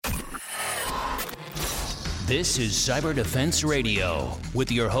This is Cyber Defense Radio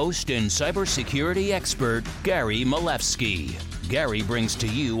with your host and cybersecurity expert, Gary Malevsky. Gary brings to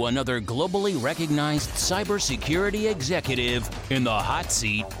you another globally recognized cybersecurity executive in the hot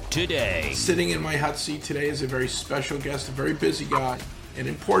seat today. Sitting in my hot seat today is a very special guest, a very busy guy, an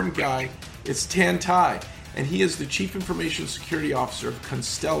important guy. It's Tan Tai, and he is the Chief Information Security Officer of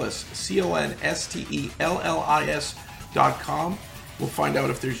Constellis, Constellis.com. We'll find out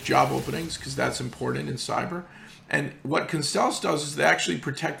if there's job openings, because that's important in cyber. And what Constellis does is they actually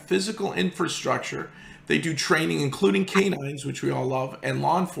protect physical infrastructure. They do training, including canines, which we all love, and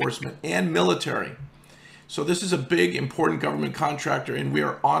law enforcement and military. So this is a big, important government contractor, and we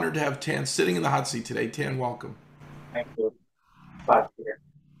are honored to have Tan sitting in the hot seat today. Tan, welcome. Thank you. Glad to be here.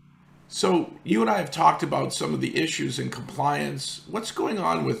 So you and I have talked about some of the issues in compliance. What's going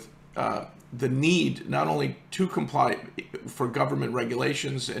on with the need not only to comply for government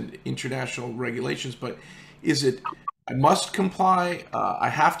regulations and international regulations, but is it I must comply, I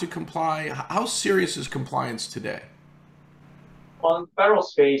have to comply? How serious is compliance today? Well, in the federal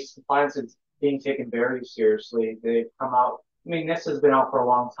space, compliance is being taken very seriously. They've come out, this has been out for a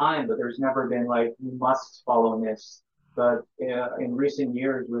long time, but there's never been like, you must follow NIST. But in recent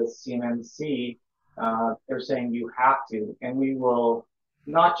years with CMMC, they're saying you have to, and we will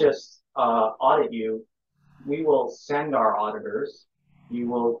not just audit you, we will send our auditors, you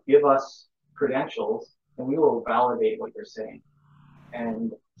will give us credentials, and we will validate what you're saying.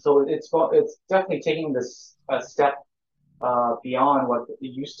 And so it's definitely taking this a step beyond what it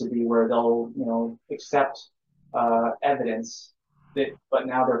used to be, where they'll accept evidence, but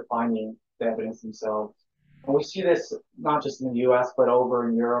now they're finding the evidence themselves. And we see this not just in the U.S. but over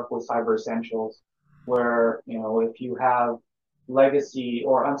in Europe with Cyber Essentials, where if you have legacy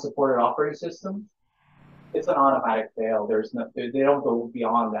or unsupported operating systems, it's an automatic fail. They don't go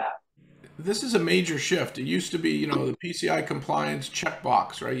beyond that. This is a major shift. It used to be, the PCI compliance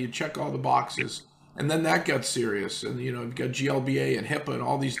checkbox, right? You check all the boxes, and then that got serious. And, you've got GLBA and HIPAA and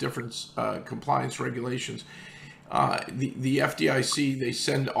all these different compliance regulations. The FDIC, they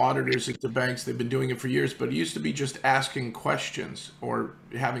send auditors into banks. They've been doing it for years, but it used to be just asking questions or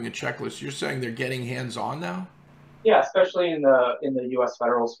having a checklist. You're saying they're getting hands-on now? Yeah, especially in the U.S.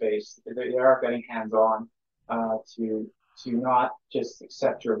 federal space, they are getting hands-on to not just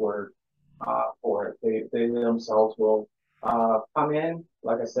accept your word for it. They themselves will come in.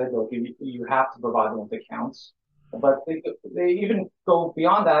 Like I said, they'll give you have to provide them with accounts, but they even go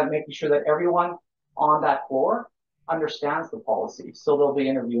beyond that, making sure that everyone on that floor understands the policy. So they'll be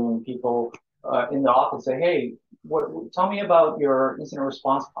interviewing people in the office, say, "Hey, tell me about your incident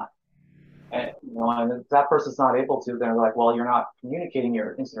response plan." And, and if that person's not able to, they're like, well, you're not communicating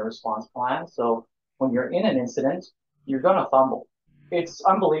your incident response plan. So when you're in an incident, you're going to fumble. It's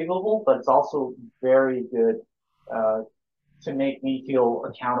unbelievable, but it's also very good to make me feel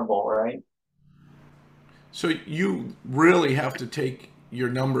accountable, right? So you really have to take your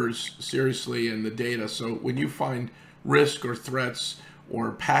numbers seriously and the data. So when you find risk or threats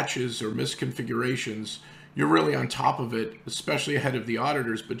or patches or misconfigurations, you're really on top of it, especially ahead of the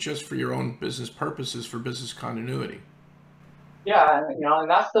auditors, but just for your own business purposes, for business continuity. Yeah, and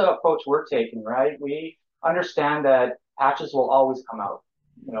that's the approach we're taking, right? We understand that patches will always come out,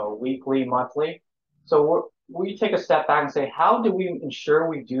 weekly, monthly. So we take a step back and say, how do we ensure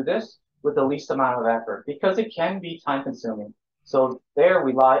we do this with the least amount of effort? Because it can be time consuming. So there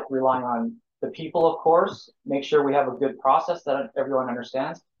we relying on the people, of course, make sure we have a good process that everyone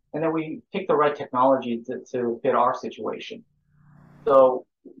understands. And then we pick the right technology to fit our situation. So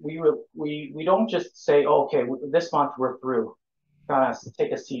we don't just say, oh, okay, this month we're through, kind of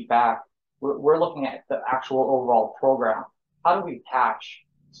take a seat back. We're looking at the actual overall program. How do we patch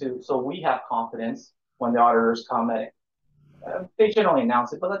so we have confidence when the auditors come at they generally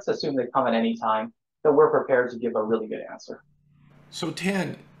announce it, but let's assume they come at any time, that we're prepared to give a really good answer. So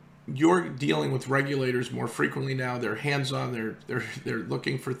Tan, you're dealing with regulators more frequently now. They're hands-on. They're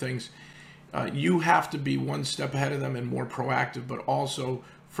looking for things. You have to be one step ahead of them and more proactive, but also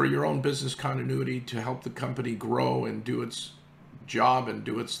for your own business continuity to help the company grow and do its job and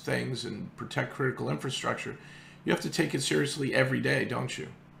do its things and protect critical infrastructure. You have to take it seriously every day, don't you?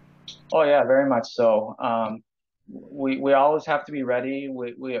 Oh yeah, very much so. We always have to be ready.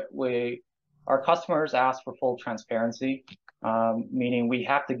 Our customers ask for full transparency, meaning we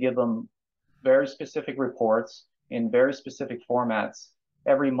have to give them very specific reports in very specific formats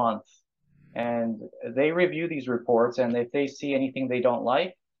every month. And they review these reports, and if they see anything they don't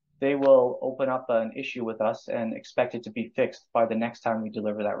like, they will open up an issue with us and expect it to be fixed by the next time we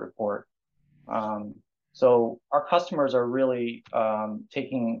deliver that report. So our customers are really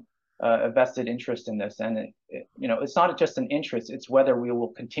taking a vested interest in this, and it's not just an interest; it's whether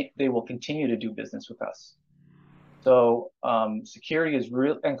they will continue to do business with us. So security is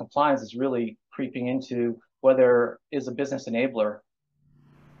real, and compliance is really creeping into whether is a business enabler.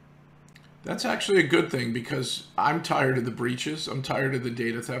 That's actually a good thing because I'm tired of the breaches. I'm tired of the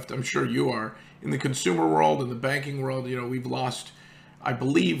data theft. I'm sure you are. In the consumer world, in the banking world, we've lost, I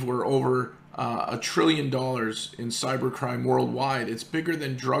believe we're over $1 trillion in cybercrime worldwide. It's bigger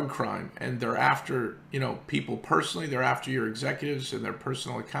than drug crime. And they're after, people personally. They're after your executives and their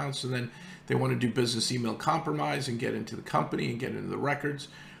personal accounts. And then they want to do business email compromise and get into the company and get into the records.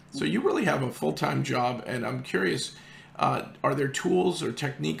 So you really have a full-time job. And I'm curious, are there tools or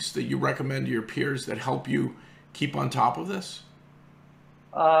techniques that you recommend to your peers that help you keep on top of this?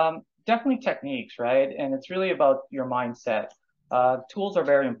 Definitely techniques, right? And it's really about your mindset. Tools are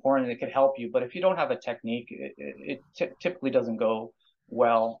very important. It could help you, but if you don't have a technique, it typically doesn't go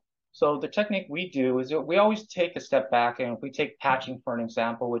well. So the technique we do is we always take a step back, and if we take patching for an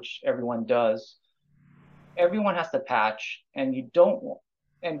example, which everyone does, everyone has to patch, and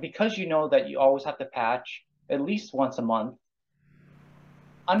because you know that you always have to patch at least once a month,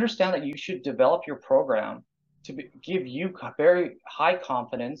 understand that you should develop your program to give you very high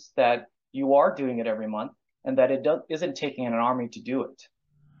confidence that you are doing it every month and that it isn't taking an army to do it.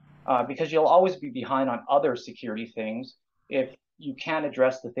 Because you'll always be behind on other security things if you can't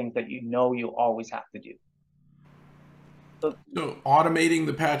address the things that you always have to do. So automating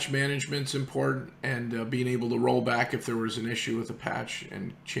the patch management's important, and being able to roll back if there was an issue with a patch,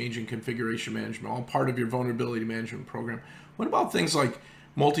 and changing configuration management, all part of your vulnerability management program. What about things like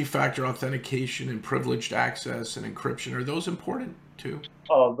multi-factor authentication and privileged access and encryption? Are those important too?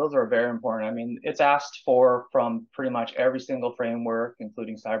 Oh, those are very important. I mean, it's asked for from pretty much every single framework,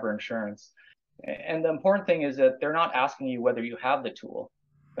 including cyber insurance. And the important thing is that they're not asking you whether you have the tool.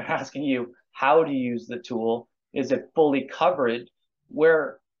 They're asking you how to use the tool. Is it fully covered?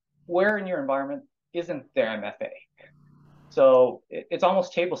 Where in your environment isn't there MFA? So it's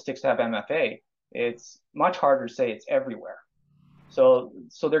almost table stakes to have MFA. It's much harder to say it's everywhere. So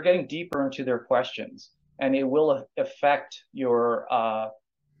they're getting deeper into their questions, and it will affect your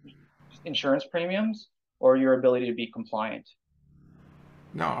insurance premiums or your ability to be compliant.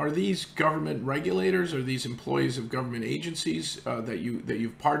 Now, are these government regulators, or these employees of government agencies that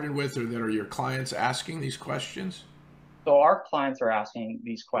you've partnered with, or that are your clients asking these questions? So our clients are asking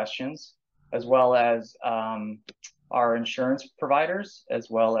these questions, as well as our insurance providers, as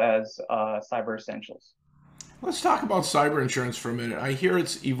well as Cyber Essentials. Let's talk about cyber insurance for a minute. I hear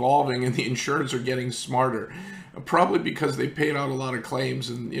it's evolving, and the insurers are getting smarter, probably because they paid out a lot of claims,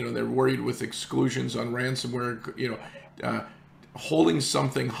 and they're worried with exclusions on ransomware. Holding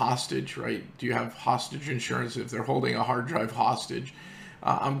something hostage, right? Do you have hostage insurance if they're holding a hard drive hostage?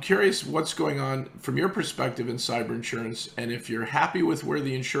 I'm curious what's going on from your perspective in cyber insurance, and if you're happy with where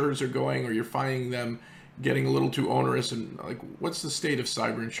the insurers are going, or you're finding them getting a little too onerous, and what's the state of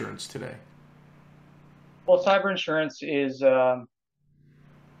cyber insurance today? Well, cyber insurance is, from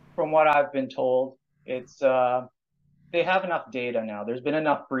what I've been told, it's they have enough data now. There's been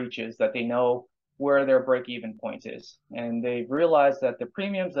enough breaches that they know where their break-even point is, and they've realized that the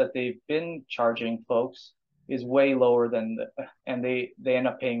premiums that they've been charging folks is way lower and they end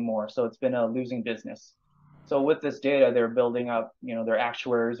up paying more. So it's been a losing business. So with this data, they're building up, their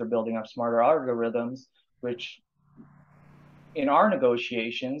actuaries are building up smarter algorithms, which in our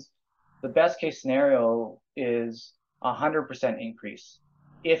negotiations, the best case scenario is 100% increase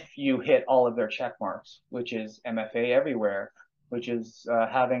if you hit all of their check marks, which is MFA everywhere, which is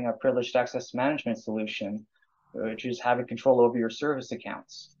having a privileged access management solution, which is having control over your service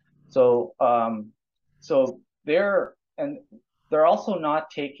accounts. So they're also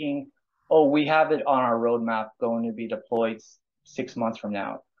not taking, oh, we have it on our roadmap going to be deployed 6 months from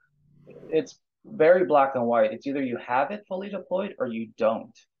now. It's very black and white. It's either you have it fully deployed or you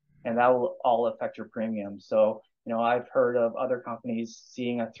don't, and that will all affect your premium. So I've heard of other companies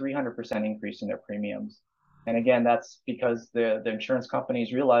seeing a 300% increase in their premiums. And again, that's because the insurance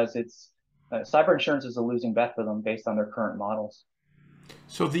companies realize cyber insurance is a losing bet for them based on their current models.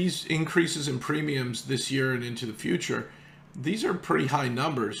 So these increases in premiums this year and into the future, these are pretty high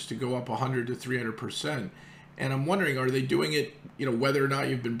numbers to go up 100 to 300%. And I'm wondering, are they doing it, whether or not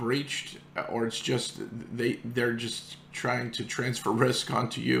you've been breached, or it's just they're just trying to transfer risk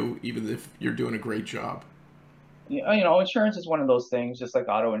onto you, even if you're doing a great job? Insurance is one of those things, just like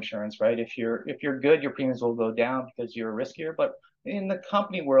auto insurance, right? If you're good, your premiums will go down because you're riskier. But in the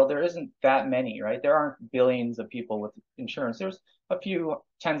company world, there isn't that many, right? There aren't billions of people with insurance. There's a few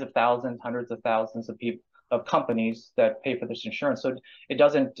tens of thousands, hundreds of thousands of people of companies that pay for this insurance. So it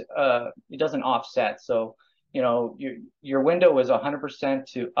doesn't offset. So, your window is 100%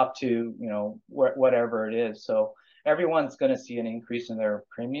 to up to, whatever it is. So everyone's going to see an increase in their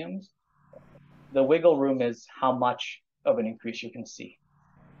premiums. The wiggle room is how much of an increase you can see.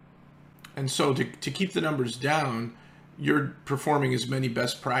 And so to keep the numbers down, you're performing as many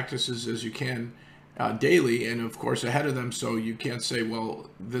best practices as you can daily, and of course ahead of them. So you can't say, well,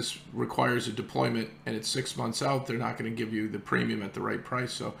 this requires a deployment and it's 6 months out. They're not going to give you the premium at the right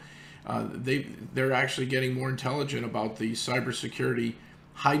price. So they're actually getting more intelligent about the cybersecurity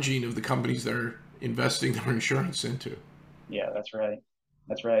hygiene of the companies they're investing their insurance into. Yeah, that's right.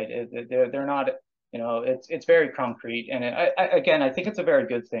 That's right. They're not, it's very concrete. And I think it's a very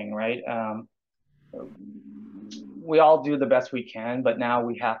good thing, right? We all do the best we can, but now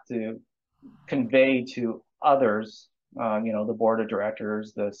we have to convey to others, the board of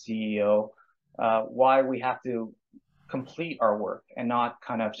directors, the CEO, why we have to complete our work and not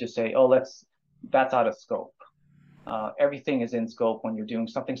kind of just say, oh, that's out of scope. Everything is in scope when you're doing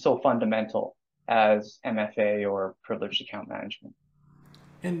something so fundamental as MFA or privileged account management.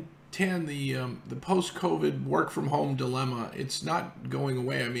 And Tan, the post-COVID work from home dilemma, it's not going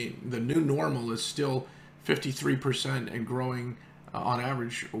away. I mean, the new normal is still 53% and growing on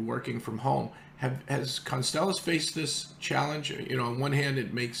average working from home. Has Constellis faced this challenge? On one hand,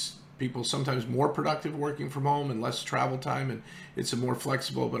 it makes people sometimes more productive working from home and less travel time, and it's a more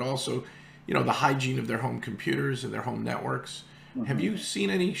flexible, but also, the hygiene of their home computers and their home networks. Mm-hmm. Have you seen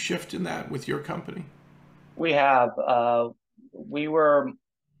any shift in that with your company? We have. We were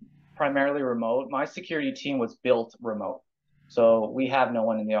primarily remote. My security team was built remote. So we have no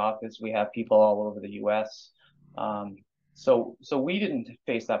one in the office. We have people all over the US. So we didn't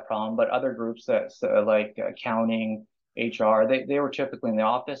face that problem, but other groups like accounting, HR, they were typically in the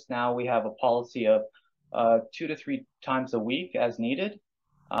office. Now we have a policy of 2 to 3 times a week as needed.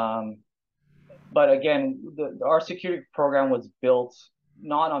 But again, our security program was built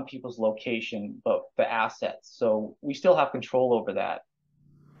not on people's location, but the assets. So we still have control over that,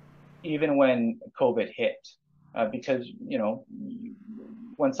 even when COVID hit, because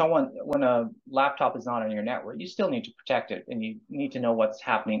when a laptop is not on your network, you still need to protect it and you need to know what's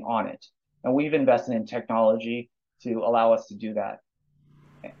happening on it. And we've invested in technology to allow us to do that.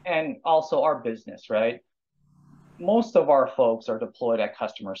 And also our business, right? Most of our folks are deployed at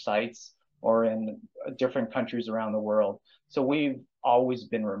customer sites or in different countries around the world. So we've always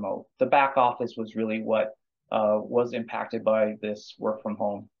been remote. The back office was really what was impacted by this work from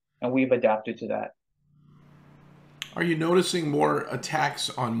home, and we've adapted to that. Are you noticing more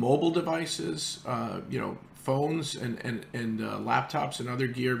attacks on mobile devices, phones and laptops and other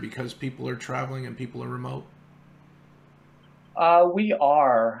gear because people are traveling and people are remote? We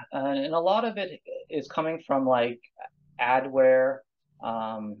are, and a lot of it is coming from like adware,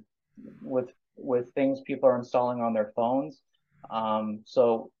 with things people are installing on their phones.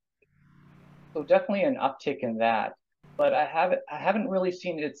 So definitely an uptick in that. But I haven't really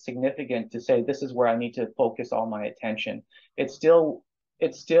seen it significant to say this is where I need to focus all my attention. It's still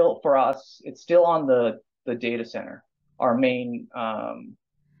for us. It's still on the data center. Our main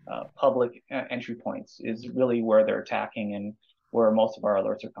public entry points is really where they're attacking and where most of our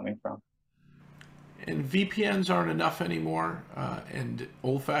alerts are coming from. And VPNs aren't enough anymore, and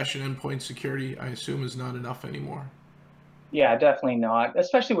old-fashioned endpoint security, I assume, is not enough anymore. Yeah, definitely not.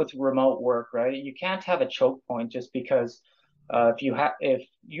 Especially with remote work, right? You can't have a choke point just because if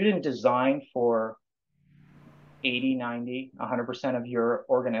you didn't design for 80, 90, 100% of your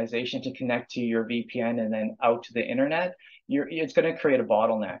organization to connect to your VPN and then out to the internet, it's going to create a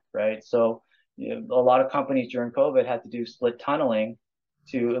bottleneck, right? So a lot of companies during COVID had to do split tunneling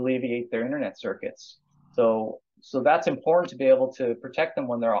to alleviate their internet circuits. So that's important to be able to protect them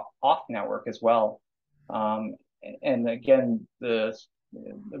when they're off network as well. And again, it's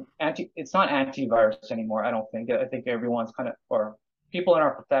not antivirus anymore, I don't think. I think everyone's or people in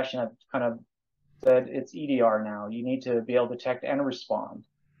our profession have kind of said it's EDR now. You need to be able to detect and respond.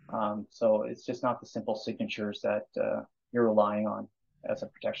 So it's just not the simple signatures that you're relying on as a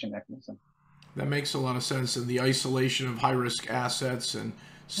protection mechanism. That makes a lot of sense. And the isolation of high-risk assets and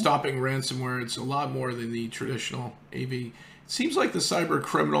stopping ransomware, it's a lot more than the traditional AV. It seems like the cyber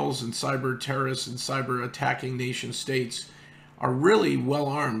criminals and cyber terrorists and cyber attacking nation states are really well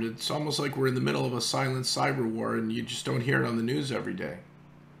armed. It's almost like we're in the middle of a silent cyber war and you just don't hear it on the news every day.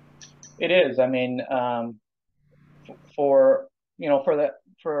 It is. I mean, I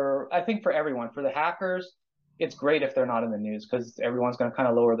think for everyone, for the hackers, it's great if they're not in the news because everyone's going to kind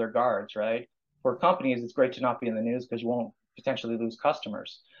of lower their guards, right? For companies, it's great to not be in the news because you won't potentially lose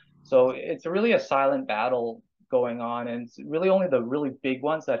customers. So it's really a silent battle going on, and it's really only the really big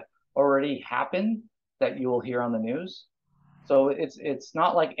ones that already happened that you will hear on the news. So it's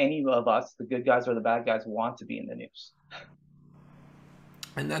not like any of us, the good guys or the bad guys, want to be in the news.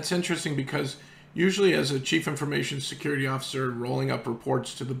 And that's interesting because usually as a chief information security officer rolling up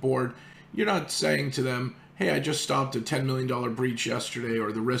reports to the board, you're not saying to them, hey, I just stopped a $10 million breach yesterday,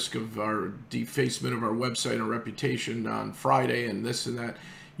 or the risk of our defacement of our website or reputation on Friday and this and that.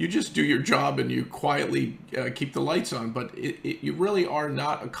 You just do your job and you quietly keep the lights on. But you really are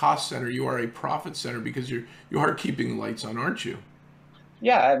not a cost center. You are a profit center because you are keeping the lights on, aren't you?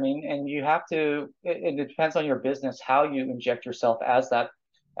 Yeah, I mean, and you have to, it depends on your business, how you inject yourself as that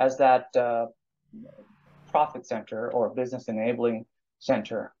profit center or business enabling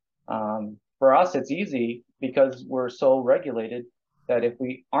center. For us, it's easy because we're so regulated that if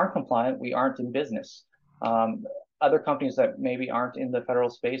we aren't compliant, we aren't in business. Other companies that maybe aren't in the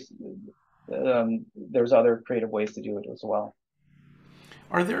federal space, there's other creative ways to do it as well.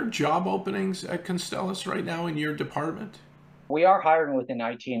 Are there job openings at Constellis right now in your department? We are hiring within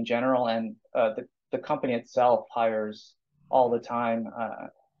IT in general, and the company itself hires all the time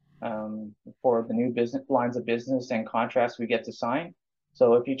for the new business lines of business and contracts we get to sign.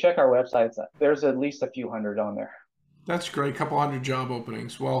 So if you check our websites, there's at least a few hundred on there. That's great. A couple hundred job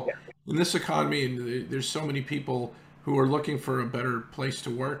openings. Well, yeah. In this economy, there's so many people who are looking for a better place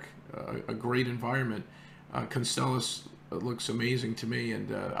to work, a great environment. Constellis looks amazing to me,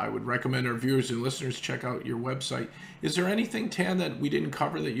 and I would recommend our viewers and listeners check out your website. Is there anything, Tan, that we didn't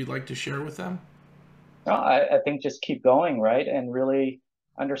cover that you'd like to share with them? No, I think just keep going, right? And really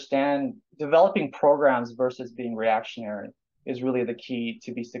understand developing programs versus being reactionary is really the key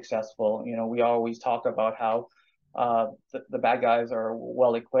to be successful. You know, we always talk about how the bad guys are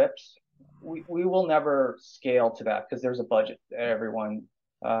well equipped. We will never scale to that because there's a budget that everyone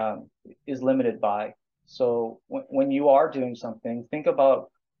is limited by. So when you are doing something, think about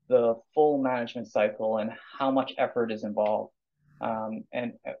the full management cycle and how much effort is involved.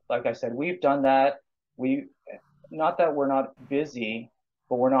 And like I said, we've done that. Not that we're not busy,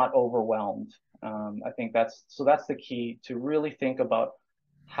 but we're not overwhelmed. I think that's the key, to really think about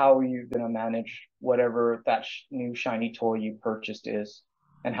how are you going to manage whatever that new shiny toy you purchased is,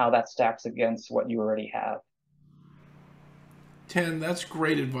 and how that stacks against what you already have. Tan, that's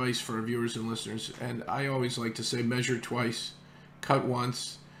great advice for our viewers and listeners. And I always like to say, measure twice, cut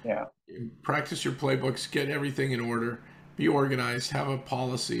once. Yeah. Practice your playbooks, get everything in order, be organized, have a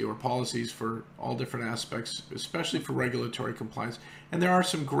policy or policies for all different aspects, especially for regulatory compliance. And there are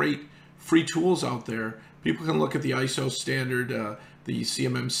some great free tools out there. People can look at the ISO standard, the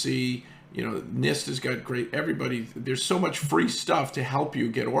CMMC, you know, NIST has got great, there's so much free stuff to help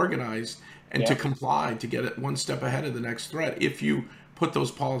you get organized and to comply, to get it one step ahead of the next threat if you put those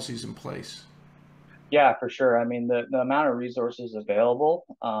policies in place. Yeah, for sure. I mean, the amount of resources available,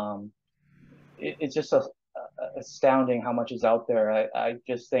 it's just astounding how much is out there. I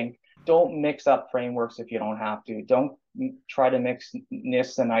just think, don't mix up frameworks if you don't have to. Don't try to mix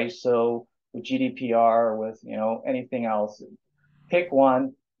NIST and ISO with GDPR or with, you know, anything else. Pick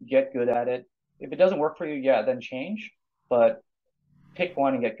one, get good at it. If it doesn't work for you, yeah, then change. But pick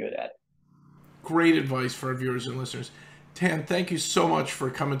one and get good at it. Great advice for our viewers and listeners. Tan, thank you so much for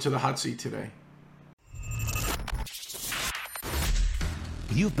coming to the Hot Seat today.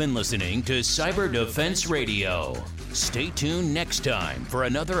 You've been listening to Cyber Defense Radio. Stay tuned next time for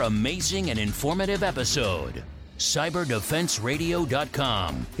another amazing and informative episode.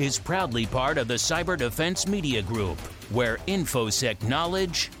 CyberDefenseRadio.com is proudly part of the Cyber Defense Media Group, where InfoSec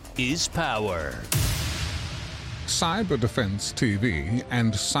knowledge is power. Cyber Defense TV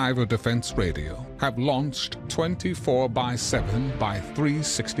and Cyber Defense Radio have launched 24/7 by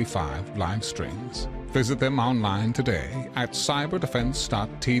 365 live streams. Visit them online today at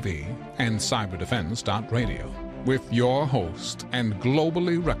cyberdefense.tv and cyberdefense.radio with your host and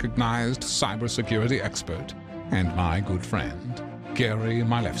globally recognized cybersecurity expert and my good friend, Gary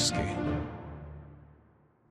Milewski.